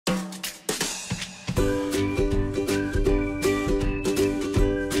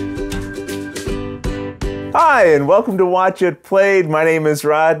Hi, and welcome to Watch It Played. My name is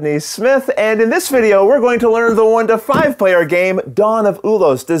Rodney Smith, and in this video, we're going to learn the 1 to 5 player game, Dawn of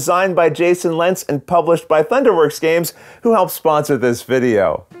Ulos, designed by Jason Lentz and published by Thunderworks Games, who helped sponsor this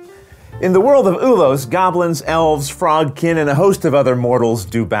video. In the world of Ulos, goblins, elves, frogkin, and a host of other mortals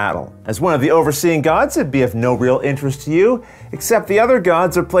do battle. As one of the overseeing gods, it'd be of no real interest to you, except the other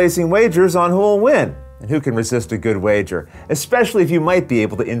gods are placing wagers on who'll win. And who can resist a good wager, especially if you might be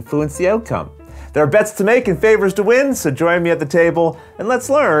able to influence the outcome? There are bets to make and favors to win, so join me at the table and let's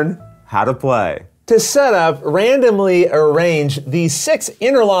learn how to play. To set up, randomly arrange these 6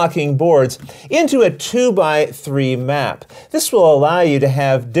 interlocking boards into a 2x3 map. This will allow you to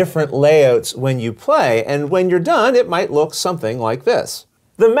have different layouts when you play, and when you're done, it might look something like this.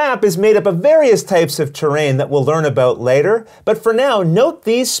 The map is made up of various types of terrain that we'll learn about later, but for now, note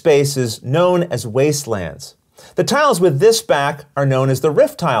these spaces known as wastelands. The tiles with this back are known as the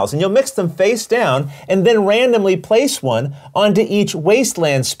rift tiles, and you'll mix them face down and then randomly place one onto each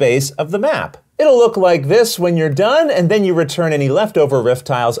wasteland space of the map. It'll look like this when you're done, and then you return any leftover rift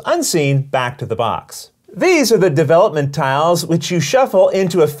tiles unseen back to the box. These are the development tiles, which you shuffle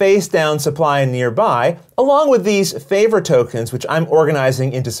into a face-down supply nearby, along with these favor tokens, which I'm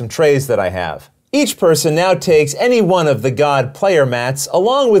organizing into some trays that I have. Each person now takes any one of the god player mats,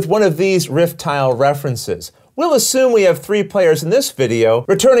 along with one of these rift tile references. We'll assume we have 3 players in this video,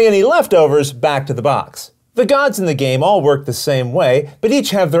 returning any leftovers back to the box. The gods in the game all work the same way, but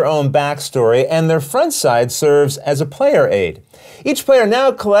each have their own backstory, and their front side serves as a player aid. Each player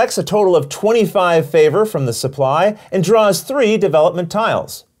now collects a total of 25 favor from the supply and draws 3 development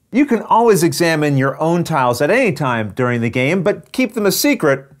tiles. You can always examine your own tiles at any time during the game, but keep them a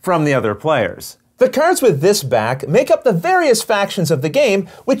secret from the other players. The cards with this back make up the various factions of the game,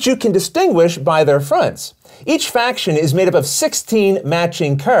 which you can distinguish by their fronts. Each faction is made up of 16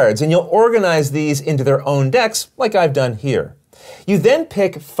 matching cards, and you'll organize these into their own decks, like I've done here. You then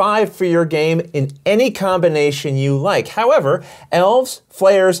pick 5 for your game in any combination you like. However, elves,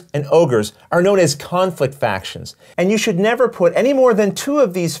 flayers, and ogres are known as conflict factions, and you should never put any more than 2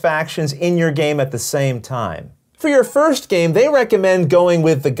 of these factions in your game at the same time. For your first game, they recommend going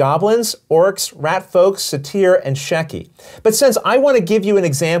with the goblins, orcs, ratfolk, satyr, and sheki. But since I want to give you an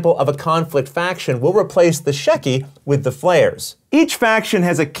example of a conflict faction, we'll replace the sheki with the flayers. Each faction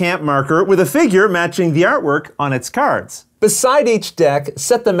has a camp marker with a figure matching the artwork on its cards. Beside each deck,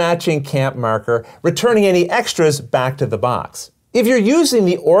 set the matching camp marker, returning any extras back to the box. If you're using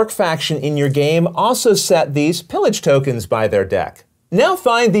the orc faction in your game, also set these pillage tokens by their deck. Now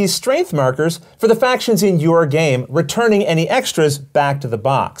find these strength markers for the factions in your game, returning any extras back to the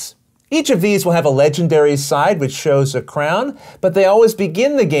box. Each of these will have a legendary side which shows a crown, but they always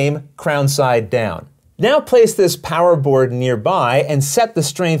begin the game crown side down. Now place this power board nearby and set the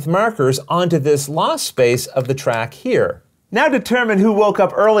strength markers onto this lost space of the track here. Now determine who woke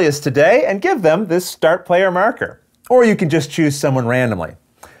up earliest today and give them this start player marker. Or you can just choose someone randomly.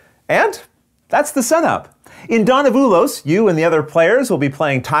 And that's the setup. In Dawn of Ulos, you and the other players will be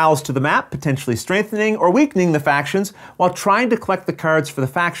playing tiles to the map, potentially strengthening or weakening the factions, while trying to collect the cards for the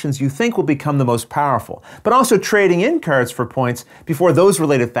factions you think will become the most powerful, but also trading in cards for points before those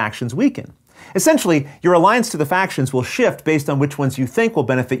related factions weaken. Essentially, your alliance to the factions will shift based on which ones you think will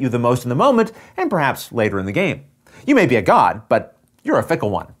benefit you the most in the moment, and perhaps later in the game. You may be a god, but you're a fickle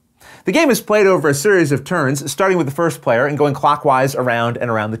one. The game is played over a series of turns, starting with the first player and going clockwise around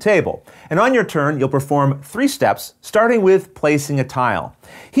and around the table. And on your turn, you'll perform 3 steps, starting with placing a tile.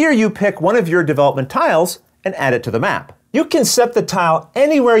 Here you pick one of your development tiles and add it to the map. You can set the tile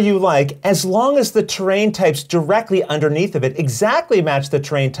anywhere you like as long as the terrain types directly underneath of it exactly match the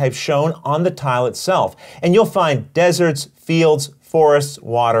terrain types shown on the tile itself. And you'll find deserts, fields, forests,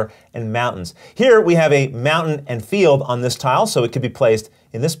 water, and mountains. Here we have a mountain and field on this tile, so it could be placed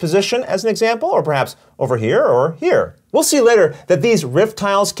in this position as an example, or perhaps over here or here. We'll see later that these rift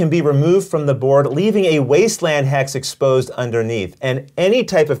tiles can be removed from the board, leaving a wasteland hex exposed underneath, and any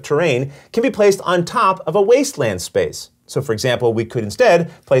type of terrain can be placed on top of a wasteland space. So for example, we could instead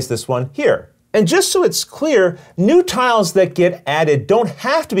place this one here. And just so it's clear, new tiles that get added don't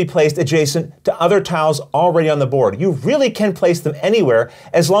have to be placed adjacent to other tiles already on the board. You really can place them anywhere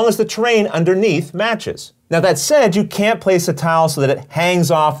as long as the terrain underneath matches. Now that said, you can't place a tile so that it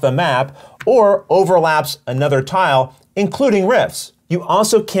hangs off the map or overlaps another tile, including rifts. You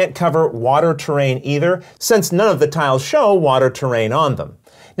also can't cover water terrain either, since none of the tiles show water terrain on them.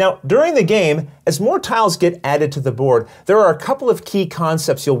 Now, during the game, as more tiles get added to the board, there are a couple of key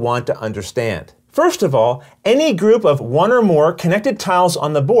concepts you'll want to understand. First of all, any group of one or more connected tiles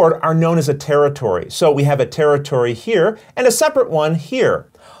on the board are known as a territory. So we have a territory here and a separate one here.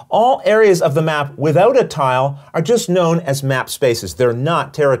 All areas of the map without a tile are just known as map spaces. They're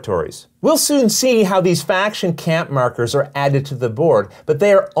not territories. We'll soon see how these faction camp markers are added to the board, but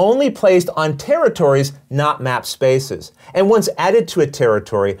they are only placed on territories, not map spaces. And once added to a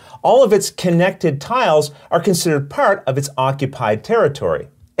territory, all of its connected tiles are considered part of its occupied territory.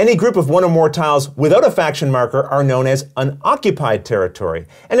 Any group of one or more tiles without a faction marker are known as an occupied territory,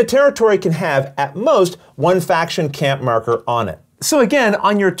 and a territory can have, at most, one faction camp marker on it. So again,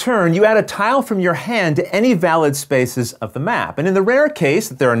 on your turn, you add a tile from your hand to any valid spaces of the map. And in the rare case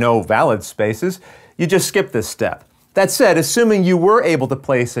that there are no valid spaces, you just skip this step. That said, assuming you were able to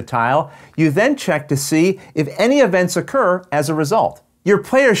place a tile, you then check to see if any events occur as a result. Your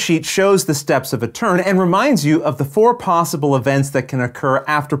player sheet shows the steps of a turn and reminds you of the 4 possible events that can occur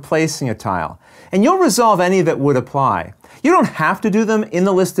after placing a tile. And you'll resolve any that would apply. You don't have to do them in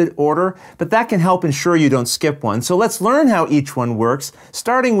the listed order, but that can help ensure you don't skip one. So let's learn how each one works,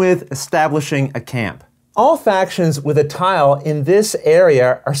 starting with establishing a camp. All factions with a tile in this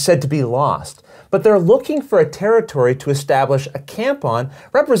area are said to be lost, but they're looking for a territory to establish a camp on,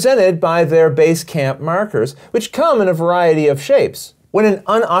 represented by their base camp markers, which come in a variety of shapes. When an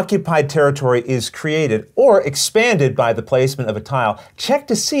unoccupied territory is created or expanded by the placement of a tile, check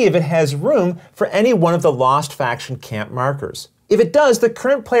to see if it has room for any one of the lost faction camp markers. If it does, the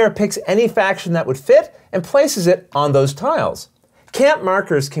current player picks any faction that would fit and places it on those tiles. Camp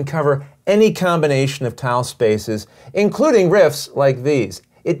markers can cover any combination of tile spaces, including rifts like these.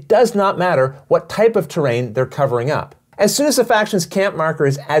 It does not matter what type of terrain they're covering up. As soon as a faction's camp marker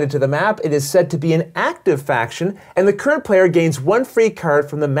is added to the map, it is said to be an active faction, and the current player gains 1 free card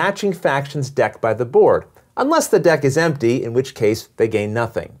from the matching faction's deck by the board, unless the deck is empty, in which case they gain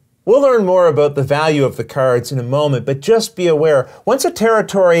nothing. We'll learn more about the value of the cards in a moment, but just be aware, once a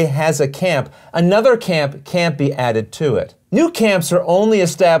territory has a camp, another camp can't be added to it. New camps are only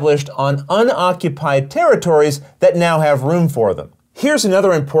established on unoccupied territories that now have room for them. Here's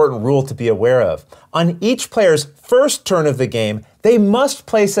another important rule to be aware of. On each player's first turn of the game, they must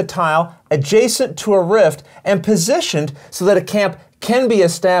place a tile adjacent to a rift and positioned so that a camp can be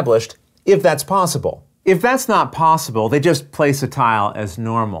established, if that's possible. If that's not possible, they just place a tile as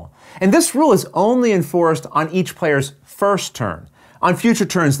normal. And this rule is only enforced on each player's first turn. On future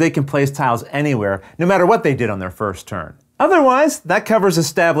turns, they can place tiles anywhere, no matter what they did on their first turn. Otherwise, that covers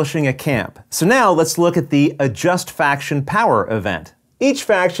establishing a camp. So now let's look at the Adjust Faction Power event. Each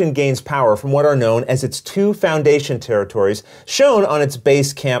faction gains power from what are known as its 2 foundation territories, shown on its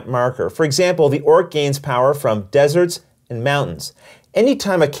base camp marker. For example, the Orc gains power from deserts and mountains.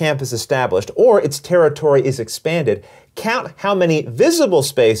 Anytime a camp is established or its territory is expanded, count how many visible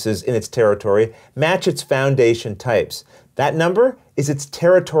spaces in its territory match its foundation types. That number is its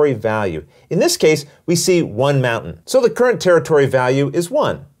territory value. In this case, we see 1 mountain. So the current territory value is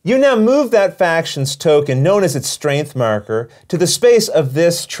 1. You now move that faction's token, known as its strength marker, to the space of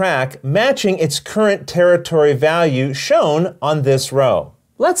this track, matching its current territory value shown on this row.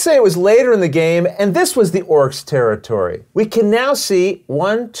 Let's say it was later in the game, and this was the Orcs' territory. We can now see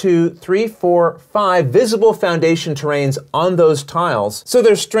 1, 2, 3, 4, 5 visible foundation terrains on those tiles, so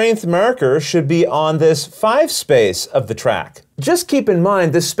their strength marker should be on this 5 space of the track. Just keep in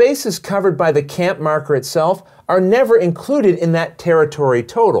mind, the spaces covered by the camp marker itself are never included in that territory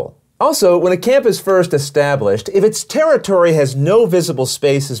total. Also, when a camp is first established, if its territory has no visible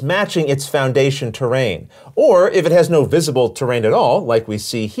spaces matching its foundation terrain, or if it has no visible terrain at all, like we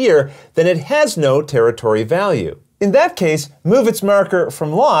see here, then it has no territory value. In that case, move its marker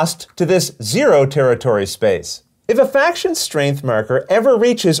from lost to this 0 territory space. If a faction's strength marker ever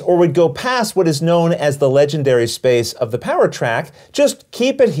reaches or would go past what is known as the legendary space of the power track, just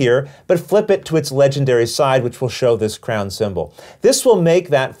keep it here, but flip it to its legendary side, which will show this crown symbol. This will make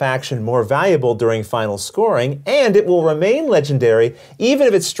that faction more valuable during final scoring, and it will remain legendary even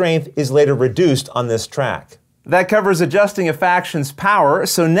if its strength is later reduced on this track. That covers adjusting a faction's power,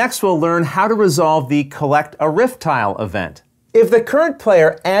 so next we'll learn how to resolve the Collect a Rift Tile event. If the current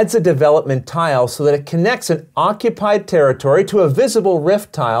player adds a development tile so that it connects an occupied territory to a visible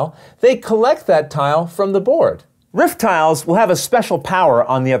rift tile, they collect that tile from the board. Rift tiles will have a special power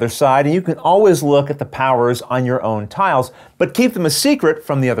on the other side, and you can always look at the powers on your own tiles, but keep them a secret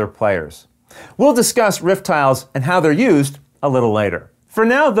from the other players. We'll discuss rift tiles and how they're used a little later. For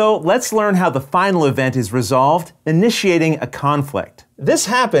now, though, let's learn how the final event is resolved, initiating a conflict. This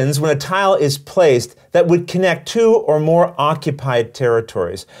happens when a tile is placed that would connect 2 or more occupied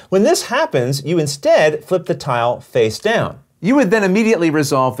territories. When this happens, you instead flip the tile face down. You would then immediately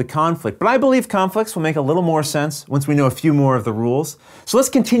resolve the conflict, but I believe conflicts will make a little more sense once we know a few more of the rules. So let's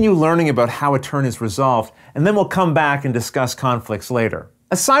continue learning about how a turn is resolved, and then we'll come back and discuss conflicts later.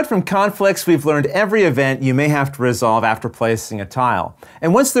 Aside from conflicts, we've learned every event you may have to resolve after placing a tile.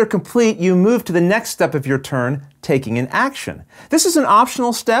 And once they're complete, you move to the next step of your turn, taking an action. This is an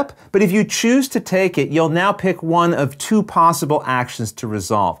optional step, but if you choose to take it, you'll now pick one of two possible actions to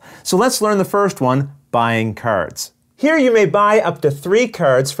resolve. So let's learn the first one, buying cards. Here you may buy up to 3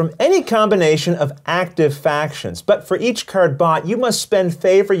 cards from any combination of active factions, but for each card bought, you must spend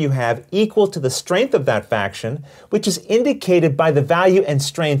favor you have equal to the strength of that faction, which is indicated by the value and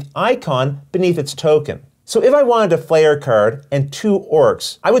strength icon beneath its token. So if I wanted a Flayer card and 2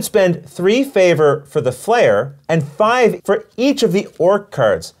 Orcs, I would spend 3 favor for the Flayer and 5 for each of the Orc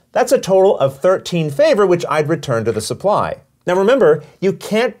cards. That's a total of 13 favor, which I'd return to the supply. Now remember, you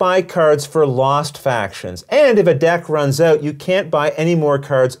can't buy cards for lost factions, and if a deck runs out, you can't buy any more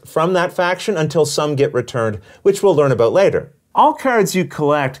cards from that faction until some get returned, which we'll learn about later. All cards you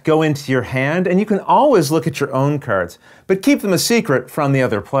collect go into your hand, and you can always look at your own cards, but keep them a secret from the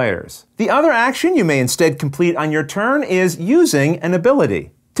other players. The other action you may instead complete on your turn is using an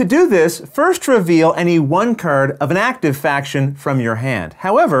ability. To do this, first reveal any one card of an active faction from your hand.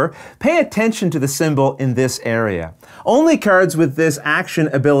 However, pay attention to the symbol in this area. Only cards with this action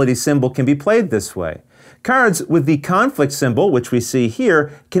ability symbol can be played this way. Cards with the conflict symbol, which we see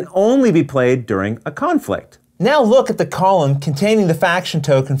here, can only be played during a conflict. Now look at the column containing the faction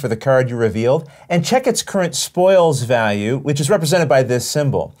token for the card you revealed and check its current spoils value, which is represented by this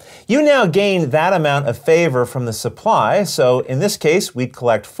symbol. You now gain that amount of favor from the supply, so in this case, we'd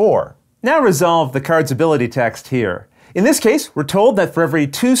collect 4. Now resolve the card's ability text here. In this case, we're told that for every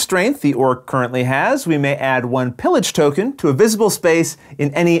 2 strength the Orc currently has, we may add 1 pillage token to a visible space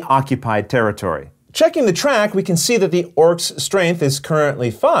in any occupied territory. Checking the track, we can see that the Orc's strength is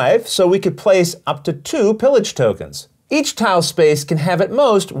currently 5, so we could place up to 2 pillage tokens. Each tile space can have at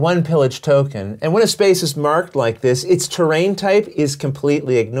most 1 pillage token, and when a space is marked like this, its terrain type is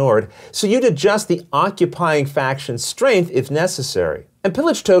completely ignored, so you'd adjust the occupying faction's strength if necessary. And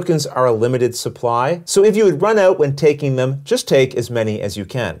pillage tokens are a limited supply, so if you would run out when taking them, just take as many as you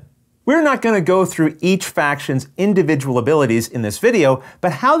can. We're not going to go through each faction's individual abilities in this video,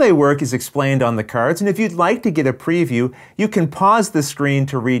 but how they work is explained on the cards, and if you'd like to get a preview, you can pause the screen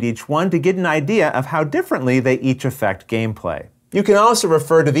to read each one to get an idea of how differently they each affect gameplay. You can also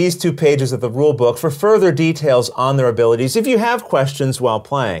refer to these 2 pages of the rulebook for further details on their abilities if you have questions while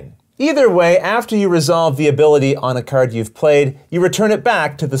playing. Either way, after you resolve the ability on a card you've played, you return it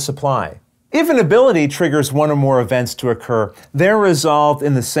back to the supply. If an ability triggers 1 or more events to occur, they're resolved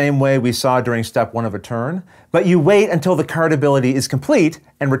in the same way we saw during step 1 of a turn, but you wait until the card ability is complete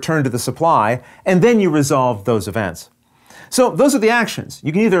and return to the supply, and then you resolve those events. So those are the actions.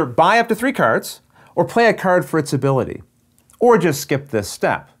 You can either buy up to 3 cards, or play a card for its ability, or just skip this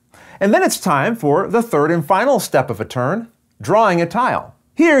step. And then it's time for the third and final step of a turn, drawing a tile.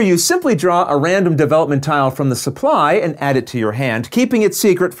 Here, you simply draw a random development tile from the supply and add it to your hand, keeping it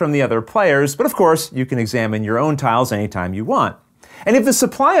secret from the other players, but of course, you can examine your own tiles anytime you want. And if the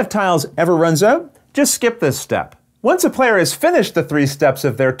supply of tiles ever runs out, just skip this step. Once a player has finished the 3 steps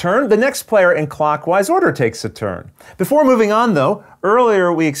of their turn, the next player in clockwise order takes a turn. Before moving on though,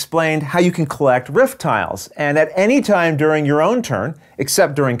 earlier we explained how you can collect rift tiles, and at any time during your own turn,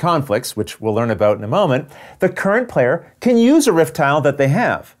 except during conflicts, which we'll learn about in a moment, the current player can use a rift tile that they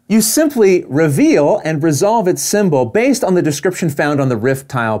have. You simply reveal and resolve its symbol based on the description found on the rift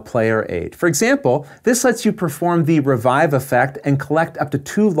tile player aid. For example, this lets you perform the revive effect and collect up to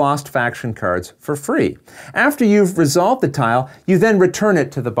 2 lost faction cards for free. After you've resolved the tile, you then return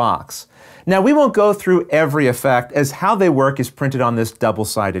it to the box. Now, we won't go through every effect, as how they work is printed on this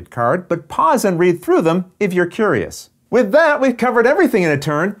double-sided card, but pause and read through them if you're curious. With that, we've covered everything in a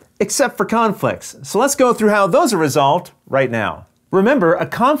turn, except for conflicts. So let's go through how those are resolved right now. Remember, a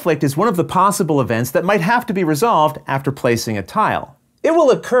conflict is one of the possible events that might have to be resolved after placing a tile. It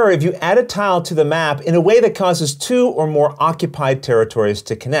will occur if you add a tile to the map in a way that causes 2 or more occupied territories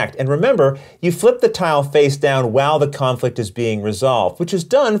to connect. And remember, you flip the tile face down while the conflict is being resolved, which is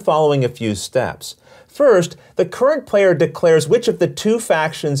done following a few steps. First, the current player declares which of the 2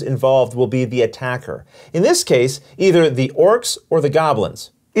 factions involved will be the attacker. In this case, either the Orcs or the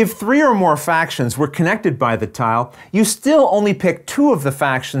Goblins. If 3 or more factions were connected by the tile, you still only pick 2 of the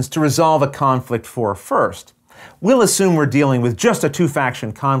factions to resolve a conflict for first. We'll assume we're dealing with just a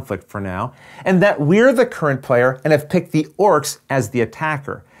 2-faction conflict for now, and that we're the current player and have picked the Orcs as the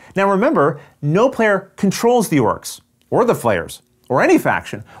attacker. Now remember, no player controls the Orcs, or the Flayers, or any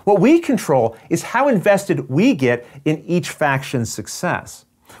faction. What we control is how invested we get in each faction's success.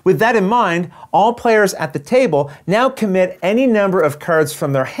 With that in mind, all players at the table now commit any number of cards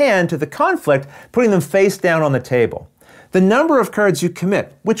from their hand to the conflict, putting them face down on the table. The number of cards you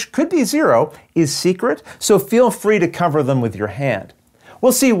commit, which could be 0, is secret, so feel free to cover them with your hand.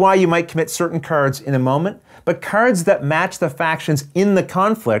 We'll see why you might commit certain cards in a moment, but cards that match the factions in the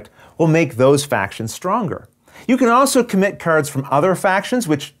conflict will make those factions stronger. You can also commit cards from other factions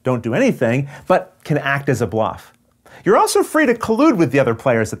which don't do anything, but can act as a bluff. You're also free to collude with the other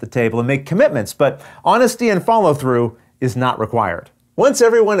players at the table and make commitments, but honesty and follow-through is not required. Once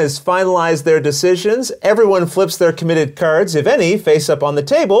everyone has finalized their decisions, everyone flips their committed cards, if any, face up on the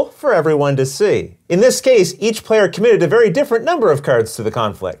table for everyone to see. In this case, each player committed a very different number of cards to the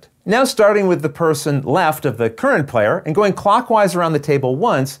conflict. Now starting with the person left of the current player and going clockwise around the table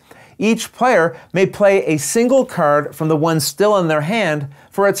once, each player may play a single card from the one still in their hand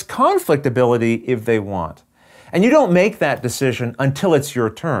for its conflict ability if they want. And you don't make that decision until it's your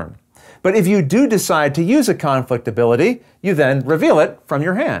turn. But if you do decide to use a conflict ability, you then reveal it from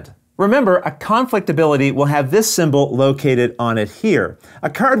your hand. Remember, a conflict ability will have this symbol located on it here. A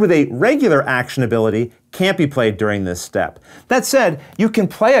card with a regular action ability can't be played during this step. That said, you can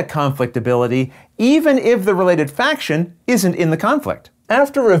play a conflict ability even if the related faction isn't in the conflict.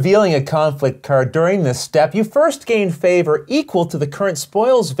 After revealing a conflict card during this step, you first gain favor equal to the current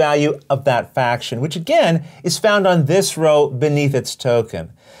spoils value of that faction, which again is found on this row beneath its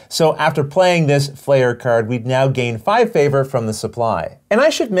token. So after playing this Flayer card, we'd now gain 5 favor from the supply. And I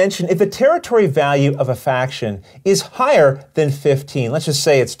should mention, if the territory value of a faction is higher than 15, let's just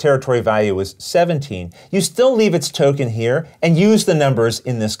say its territory value is 17, you still leave its token here and use the numbers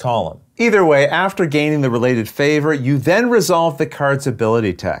in this column. Either way, after gaining the related favor, you then resolve the card's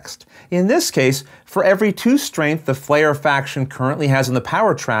ability text. In this case, for every 2 strength the Flayer faction currently has on the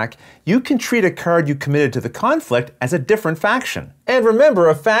power track, you can treat a card you committed to the conflict as a different faction. And remember,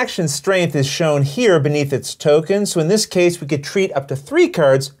 a faction's strength is shown here beneath its token, so in this case we could treat up to 3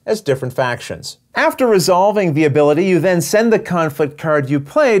 cards as different factions. After resolving the ability, you then send the conflict card you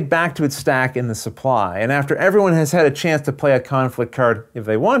played back to its stack in the supply. And after everyone has had a chance to play a conflict card if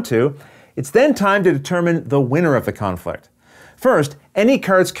they want to, it's then time to determine the winner of the conflict. First, any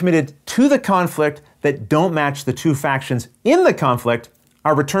cards committed to the conflict that don't match the 2 factions in the conflict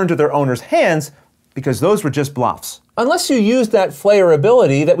are returned to their owner's hands because those were just bluffs. Unless you use that Flayer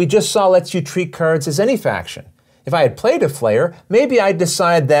ability that we just saw lets you treat cards as any faction. If I had played a Flayer, maybe I'd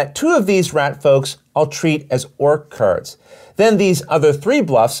decide that 2 of these rat folks I'll treat as orc cards. Then these other 3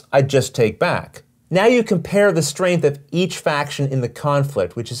 bluffs I'd just take back. Now you compare the strength of each faction in the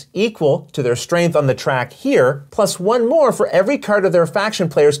conflict, which is equal to their strength on the track here, plus 1 more for every card of their faction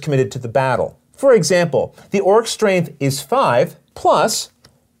players committed to the battle. For example, the orc strength is 5, plus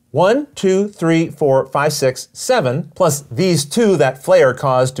 1, 2, 3, 4, 5, 6, 7, plus these 2 that Flayer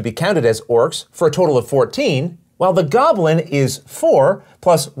caused to be counted as orcs, for a total of 14, while the goblin is 4,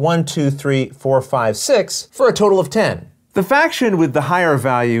 plus 1, 2, 3, 4, 5, 6, for a total of 10. The faction with the higher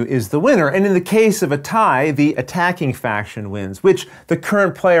value is the winner, and in the case of a tie, the attacking faction wins, which the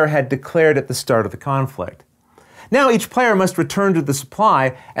current player had declared at the start of the conflict. Now each player must return to the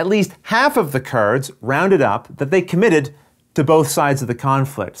supply at least half of the cards, rounded up, that they committed to both sides of the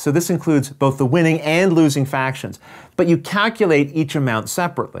conflict. So this includes both the winning and losing factions, but you calculate each amount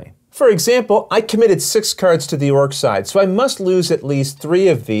separately. For example, I committed 6 cards to the orc side, so I must lose at least 3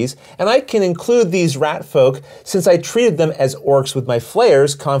 of these, and I can include these rat folk since I treated them as orcs with my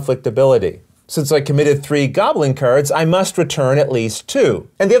Flayer's conflict ability. Since I committed 3 goblin cards, I must return at least 2,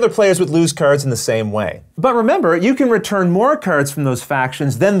 and the other players would lose cards in the same way. But remember, you can return more cards from those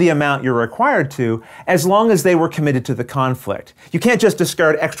factions than the amount you're required to, as long as they were committed to the conflict. You can't just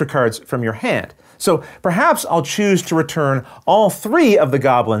discard extra cards from your hand. So perhaps I'll choose to return all 3 of the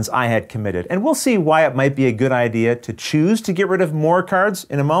goblins I had committed, and we'll see why it might be a good idea to choose to get rid of more cards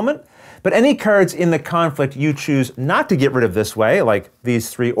in a moment. But any cards in the conflict you choose not to get rid of this way, like these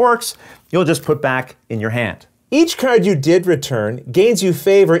 3 orcs, you'll just put back in your hand. Each card you did return gains you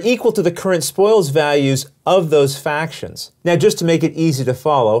favor equal to the current spoils values of those factions. Now just to make it easy to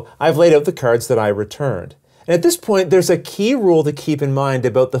follow, I've laid out the cards that I returned. And at this point, there's a key rule to keep in mind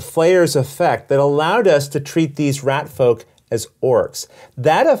about the Flayer's effect that allowed us to treat these rat folk as orcs.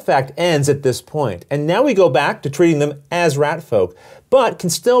 That effect ends at this point, and now we go back to treating them as rat folk, but can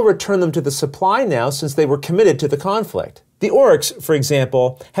still return them to the supply now since they were committed to the conflict. The orcs, for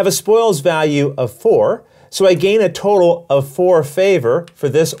example, have a spoils value of 4, so I gain a total of 4 favor for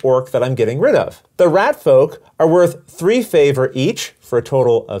this orc that I'm getting rid of. The rat folk are worth 3 favor each for a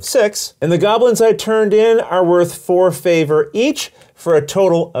total of 6, and the goblins I turned in are worth 4 favor each for a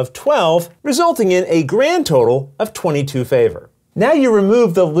total of 12, resulting in a grand total of 22 favor. Now you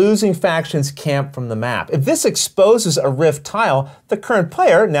remove the losing faction's camp from the map. If this exposes a rift tile, the current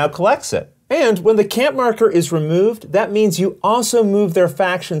player now collects it. And when the camp marker is removed, that means you also move their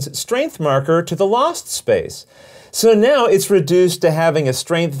faction's strength marker to the lost space. So now it's reduced to having a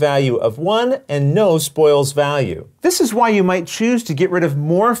strength value of 1 and no spoils value. This is why you might choose to get rid of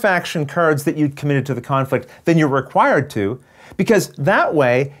more faction cards that you'd committed to the conflict than you're required to, because that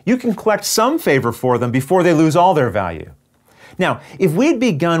way you can collect some favor for them before they lose all their value. Now, if we'd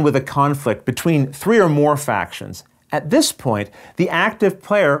begun with a conflict between 3 or more factions, at this point, the active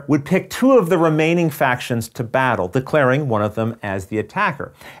player would pick 2 of the remaining factions to battle, declaring one of them as the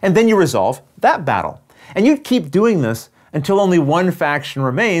attacker. And then you resolve that battle. And you'd keep doing this until only one faction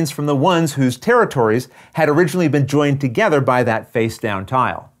remains from the ones whose territories had originally been joined together by that face-down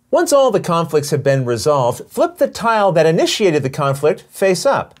tile. Once all the conflicts have been resolved, flip the tile that initiated the conflict face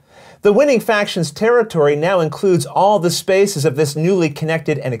up. The winning faction's territory now includes all the spaces of this newly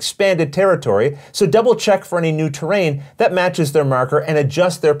connected and expanded territory, so double check for any new terrain that matches their marker and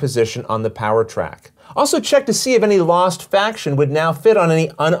adjust their position on the power track. Also check to see if any lost faction would now fit on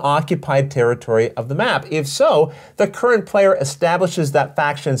any unoccupied territory of the map. If so, the current player establishes that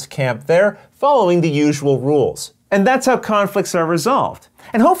faction's camp there, following the usual rules. And that's how conflicts are resolved.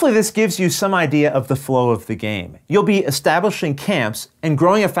 And hopefully this gives you some idea of the flow of the game. You'll be establishing camps and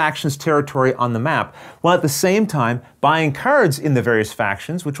growing a faction's territory on the map, while at the same time buying cards in the various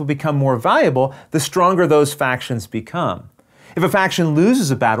factions, which will become more valuable the stronger those factions become. If a faction loses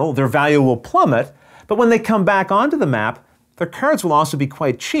a battle, their value will plummet, but when they come back onto the map, their cards will also be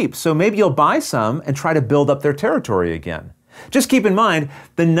quite cheap, so maybe you'll buy some and try to build up their territory again. Just keep in mind,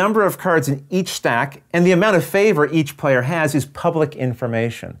 the number of cards in each stack and the amount of favor each player has is public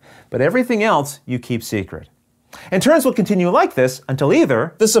information, but everything else you keep secret. And turns will continue like this until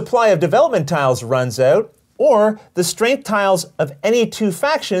either the supply of development tiles runs out, or the strength tiles of any 2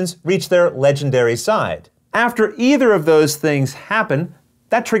 factions reach their legendary side. After either of those things happen,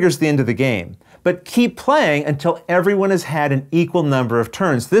 that triggers the end of the game. But keep playing until everyone has had an equal number of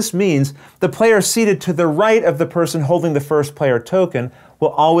turns. This means the player seated to the right of the person holding the first player token will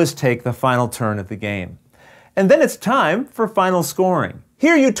always take the final turn of the game. And then it's time for final scoring.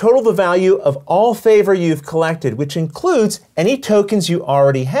 Here you total the value of all favor you've collected, which includes any tokens you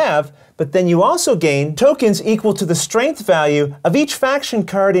already have, but then you also gain tokens equal to the strength value of each faction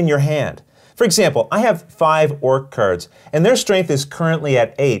card in your hand. For example, I have 5 orc cards, and their strength is currently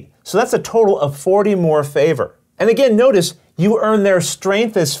at 8. So that's a total of 40 more favor. And again, notice you earn their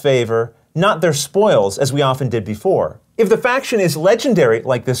strength as favor, not their spoils, as we often did before. If the faction is legendary,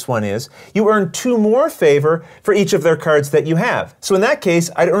 like this one is, you earn 2 more favor for each of their cards that you have. So in that case,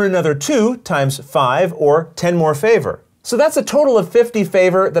 I'd earn another 2 times 5, or 10 more favor. So that's a total of 50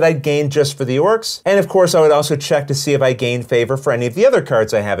 favor that I'd gained just for the orcs. And of course, I would also check to see if I gained favor for any of the other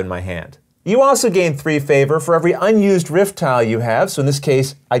cards I have in my hand. You also gain 3 favor for every unused rift tile you have, so in this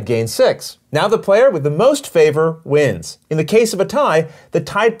case, I'd gain 6. Now the player with the most favor wins. In the case of a tie, the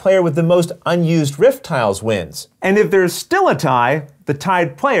tied player with the most unused rift tiles wins. And if there's still a tie, the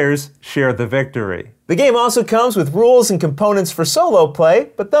tied players share the victory. The game also comes with rules and components for solo play,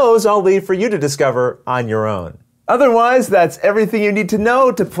 but those I'll leave for you to discover on your own. Otherwise, that's everything you need to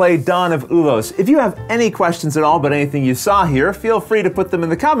know to play Dawn of Ulos. If you have any questions at all about anything you saw here, feel free to put them in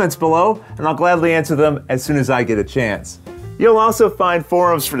the comments below, and I'll gladly answer them as soon as I get a chance. You'll also find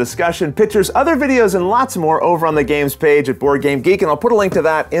forums for discussion, pictures, other videos, and lots more over on the games page at Board Game Geek, and I'll put a link to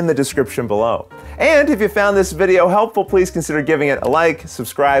that in the description below. And if you found this video helpful, please consider giving it a like,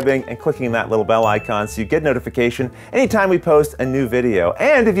 subscribing, and clicking that little bell icon so you get notification anytime we post a new video.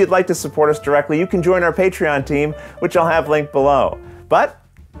 And if you'd like to support us directly, you can join our Patreon team, which I'll have linked below. But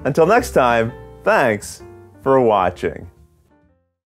until next time, thanks for watching.